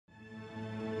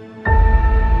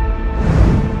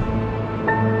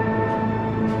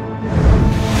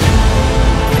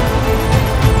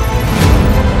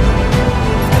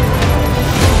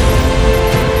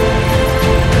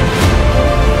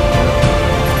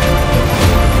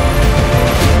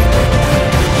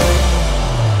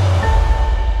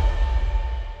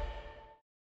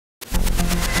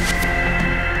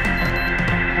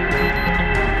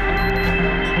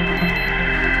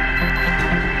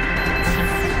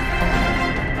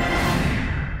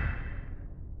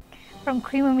From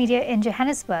Creamer Media in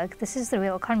Johannesburg, this is the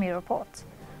Real Economy Report.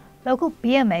 Local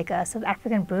beer maker South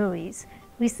African Breweries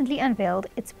recently unveiled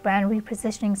its brand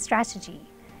repositioning strategy.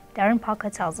 Darren Parker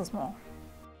tells us more.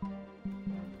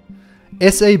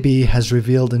 SAB has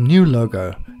revealed a new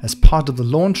logo as part of the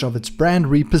launch of its brand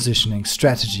repositioning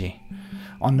strategy.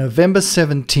 On November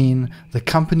 17, the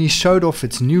company showed off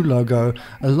its new logo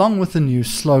along with a new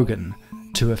slogan,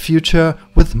 "To a future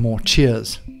with more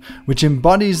cheers," which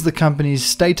embodies the company's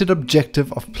stated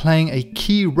objective of playing a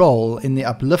key role in the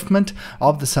upliftment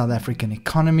of the South African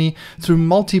economy through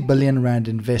multi-billion rand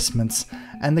investments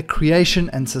and the creation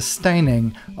and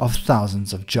sustaining of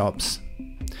thousands of jobs.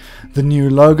 The new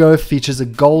logo features a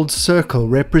gold circle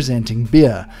representing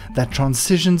beer that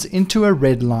transitions into a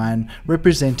red line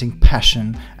representing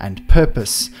passion and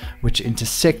purpose, which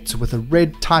intersects with a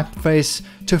red typeface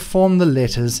to form the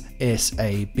letters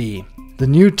SAB. The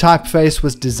new typeface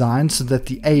was designed so that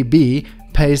the AB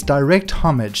pays direct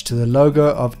homage to the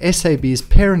logo of SAB's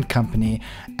parent company,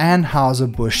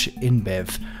 Anheuser-Busch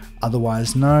InBev,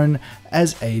 otherwise known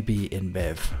as AB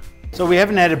InBev. So we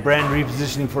haven't had a brand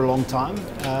repositioning for a long time,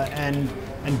 and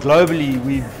globally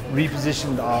we've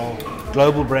repositioned our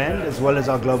global brand as well as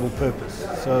our global purpose.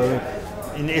 So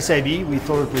in SAB we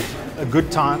thought it was a good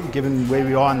time, given where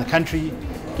we are in the country,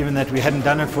 given that we hadn't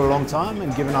done it for a long time,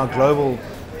 and given our global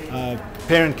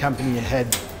parent company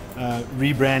had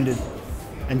rebranded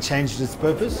and changed its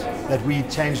purpose, that we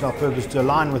changed our purpose to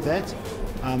align with that,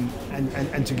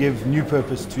 and to give new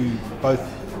purpose to both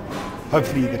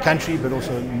hopefully the country, but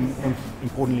also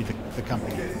importantly the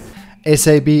company.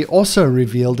 SAB also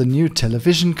revealed a new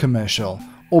television commercial,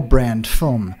 or brand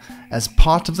film, as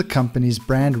part of the company's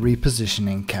brand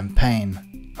repositioning campaign.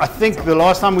 I think the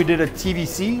last time we did a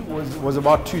TVC was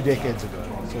about 2 decades ago,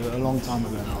 so a long time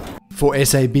ago now. For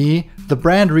SAB, the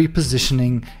brand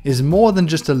repositioning is more than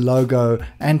just a logo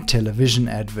and television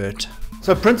advert.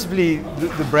 So principally,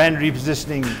 the brand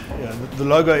repositioning, the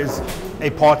logo is a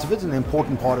part of it, an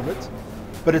important part of it,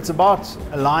 but it's about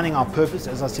aligning our purpose,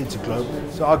 as I said, to global.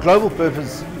 So our global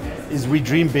purpose is we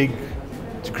dream big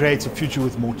to create a future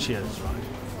with more cheers,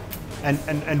 right?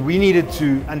 And we needed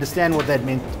to understand what that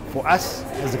meant for us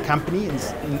as a company in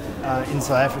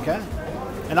South Africa.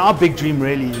 And our big dream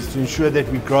really is to ensure that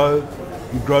we grow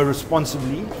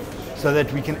responsibly, so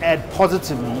that we can add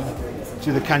positively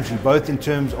to the country, both in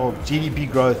terms of GDP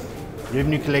growth,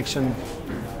 revenue collection,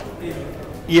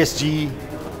 ESG.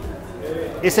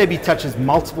 SAB touches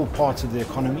multiple parts of the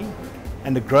economy,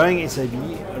 and a growing SAB,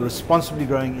 a responsibly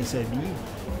growing SAB,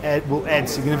 will add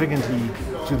significantly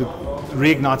to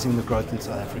reigniting the growth in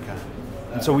South Africa.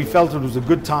 And so we felt it was a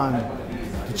good time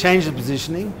to change the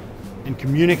positioning and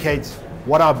communicate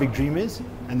what our big dream is,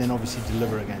 and then obviously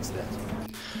deliver against that.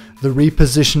 The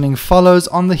repositioning follows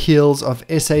on the heels of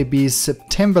SAB's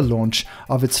September launch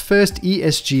of its first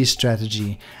ESG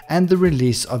strategy and the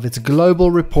release of its Global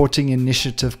Reporting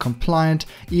Initiative compliant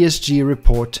ESG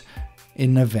report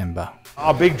in November.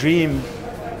 Our big dream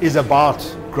is about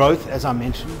growth, as I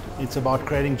mentioned. It's about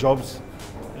creating jobs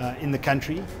in the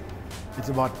country. It's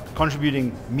about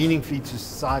contributing meaningfully to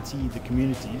society, the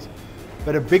communities.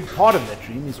 But a big part of that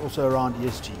dream is also around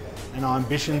ESG, and our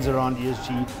ambitions around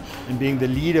ESG and being the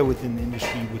leader within the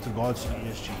industry with regards to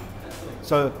ESG.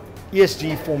 So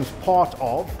ESG forms part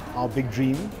of our big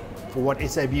dream for what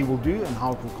SAB will do and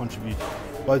how it will contribute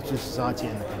both to society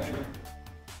and the country.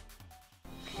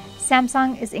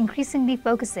 Samsung is increasingly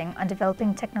focusing on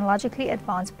developing technologically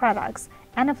advanced products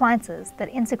and appliances that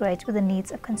integrate with the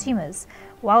needs of consumers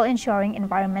while ensuring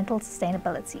environmental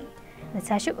sustainability.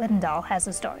 Natasha Uddendal has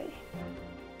a story.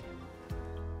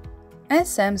 As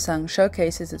Samsung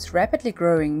showcases its rapidly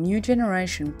growing new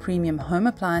generation premium home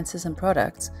appliances and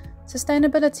products,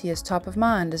 sustainability is top of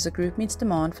mind as the group meets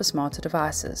demand for smarter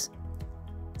devices.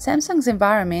 Samsung's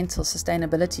environmental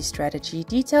sustainability strategy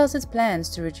details its plans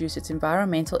to reduce its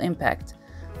environmental impact,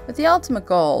 with the ultimate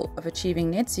goal of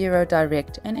achieving net zero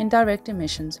direct and indirect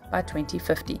emissions by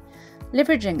 2050,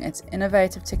 leveraging its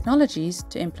innovative technologies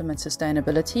to implement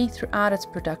sustainability throughout its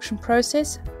production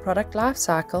process, product life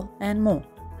cycle, and more.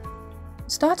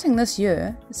 Starting this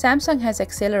year, Samsung has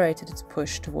accelerated its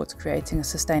push towards creating a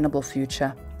sustainable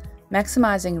future,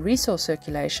 maximizing resource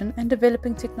circulation and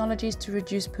developing technologies to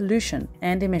reduce pollution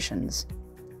and emissions.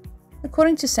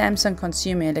 According to Samsung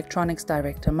Consumer Electronics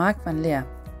Director Mike van Leer,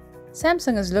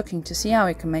 Samsung is looking to see how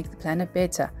it can make the planet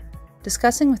better,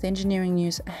 discussing with Engineering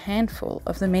News a handful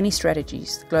of the many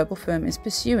strategies the global firm is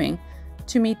pursuing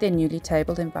to meet their newly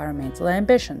tabled environmental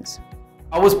ambitions.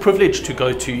 I was privileged to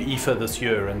go to IFA this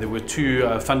year, and there were two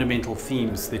fundamental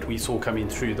themes that we saw coming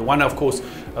through. The one, of course,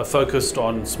 focused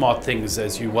on smart things,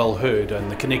 as you well heard, and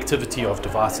the connectivity of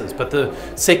devices. But the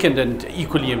second and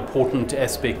equally important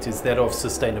aspect is that of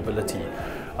sustainability.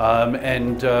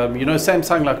 You know,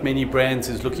 Samsung, like many brands,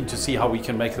 is looking to see how we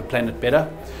can make the planet better.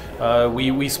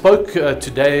 We spoke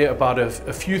today about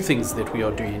a few things that we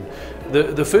are doing.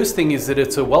 The first thing is that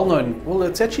it's a well-known, well,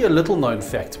 it's actually a little-known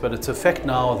fact, but it's a fact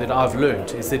now that I've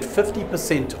learned, is that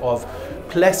 50% of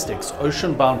plastics,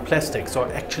 ocean-bound plastics,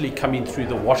 are actually coming through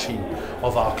the washing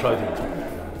of our clothing.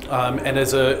 And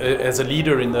as a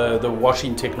leader in the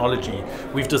washing technology,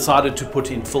 we've decided to put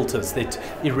in filters that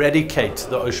eradicate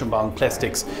the ocean-bound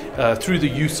plastics through the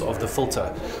use of the filter.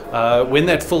 When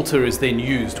that filter is then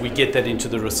used, we get that into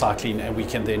the recycling, and we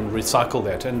can then recycle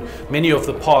that. And many of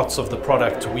the parts of the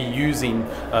product, we're using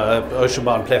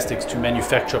ocean-bound plastics to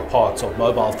manufacture parts of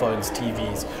mobile phones,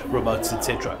 TVs, remotes,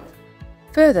 etc.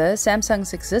 Further,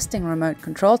 Samsung's existing remote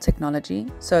control technology,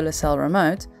 Solar Cell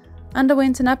Remote,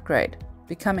 underwent an upgrade,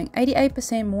 becoming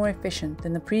 88% more efficient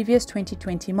than the previous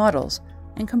 2020 models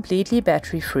and completely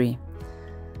battery-free.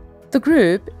 The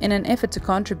group, in an effort to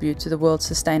contribute to the world's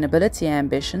sustainability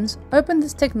ambitions, opened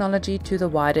this technology to the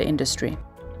wider industry.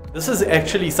 This is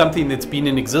actually something that's been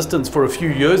in existence for a few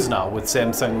years now with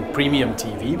Samsung Premium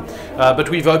TV, but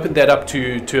we've opened that up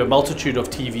to a multitude of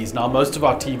TVs. Now, most of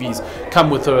our TVs come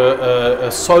with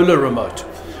a solar remote.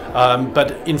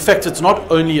 But in fact, it's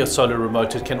not only a solar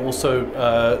remote, it can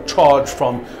also charge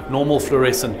from normal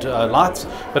fluorescent lights,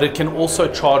 but it can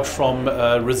also charge from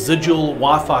residual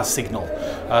Wi-Fi signal.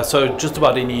 So just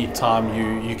about any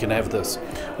time you can have this.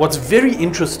 What's very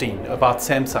interesting about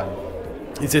Samsung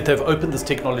is that they've opened this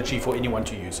technology for anyone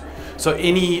to use. So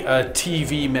any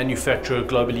TV manufacturer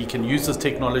globally can use this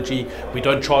technology. We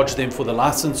don't charge them for the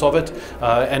license of it.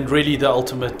 And really the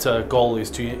ultimate goal is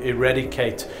to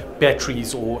eradicate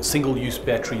batteries or single-use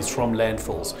batteries from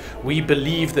landfills. We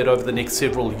believe that over the next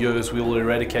several years we will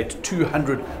eradicate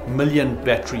 200 million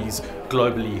batteries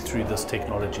globally through this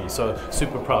technology. So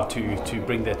super proud to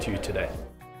bring that to you today.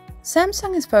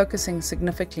 Samsung is focusing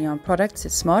significantly on products that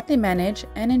smartly manage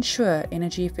and ensure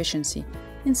energy efficiency,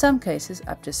 in some cases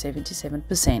up to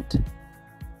 77%.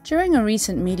 During a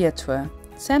recent media tour,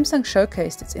 Samsung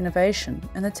showcased its innovation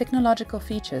and the technological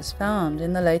features found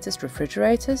in the latest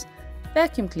refrigerators,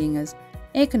 vacuum cleaners,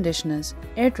 air conditioners,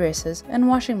 air dressers, and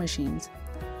washing machines,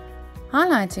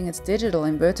 highlighting its digital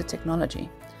inverter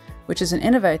technology, which is an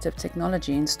innovative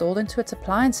technology installed into its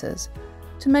appliances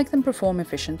to make them perform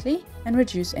efficiently and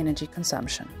reduce energy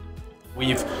consumption.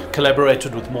 We've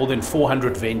collaborated with more than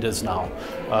 400 vendors now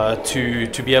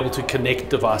to be able to connect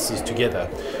devices together.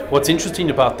 What's interesting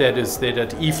about that is that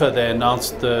at IFA they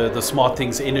announced the Smart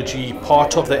Things Energy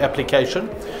part of the application,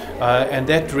 and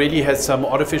that really has some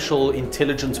artificial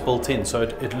intelligence built in. So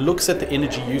it looks at the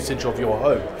energy usage of your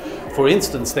home. For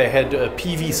instance, they had a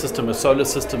PV system, a solar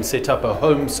system set up, a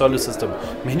home solar system.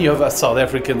 Many of us South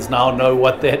Africans now know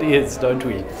what that is, don't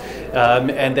we?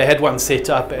 And they had one set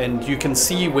up, and you can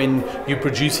see when you're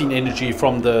producing energy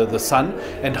from the sun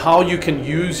and how you can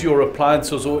use your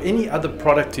appliances or any other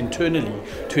product internally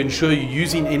to ensure you're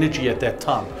using energy at that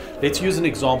time. Let's use an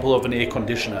example of an air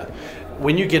conditioner.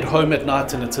 When you get home at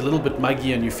night and it's a little bit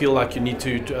muggy and you feel like you need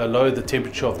to lower the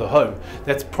temperature of the home,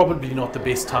 that's probably not the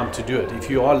best time to do it. If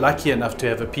you are lucky enough to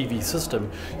have a PV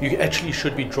system, you actually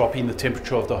should be dropping the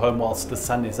temperature of the home whilst the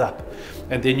sun is up.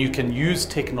 And then you can use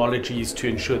technologies to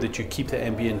ensure that you keep the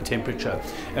ambient temperature.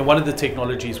 And one of the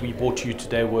technologies we brought to you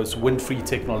today was wind-free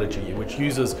technology, which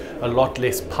uses a lot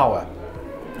less power.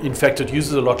 In fact, it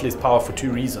uses a lot less power for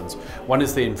two reasons. One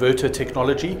is the inverter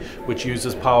technology, which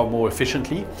uses power more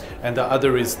efficiently, and the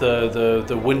other is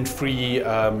the wind-free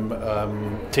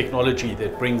technology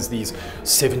that brings these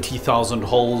 70,000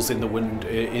 holes in the wind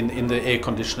in the air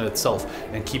conditioner itself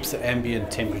and keeps the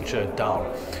ambient temperature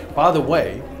down. By the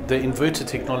way, the inverter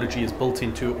technology is built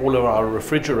into all of our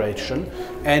refrigeration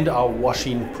and our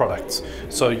washing products,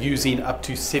 so using up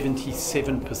to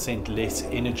 77% less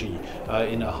energy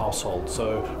in a household.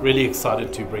 So really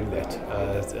excited to bring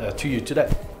that to you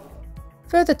today.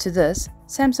 Further to this,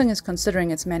 Samsung is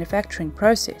considering its manufacturing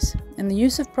process and the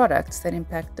use of products that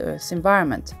impact the Earth's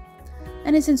environment,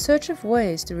 and is in search of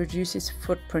ways to reduce its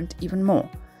footprint even more,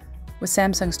 with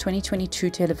Samsung's 2022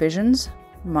 televisions,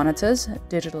 monitors,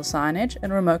 digital signage,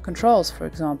 and remote controls, for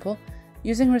example,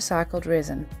 using recycled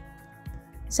resin.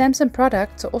 Samsung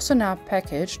products are also now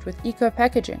packaged with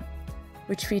eco-packaging,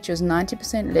 which features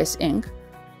 90% less ink,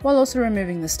 while also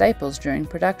removing the staples during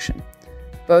production,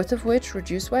 both of which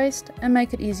reduce waste and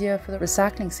make it easier for the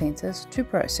recycling centres to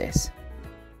process.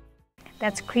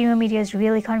 That's Creamer Media's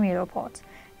Real Economy Report.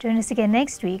 Join us again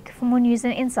next week for more news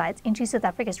and insights into South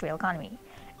Africa's real economy.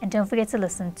 And don't forget to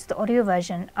listen to the audio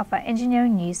version of our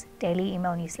Engineering News daily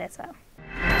email newsletter.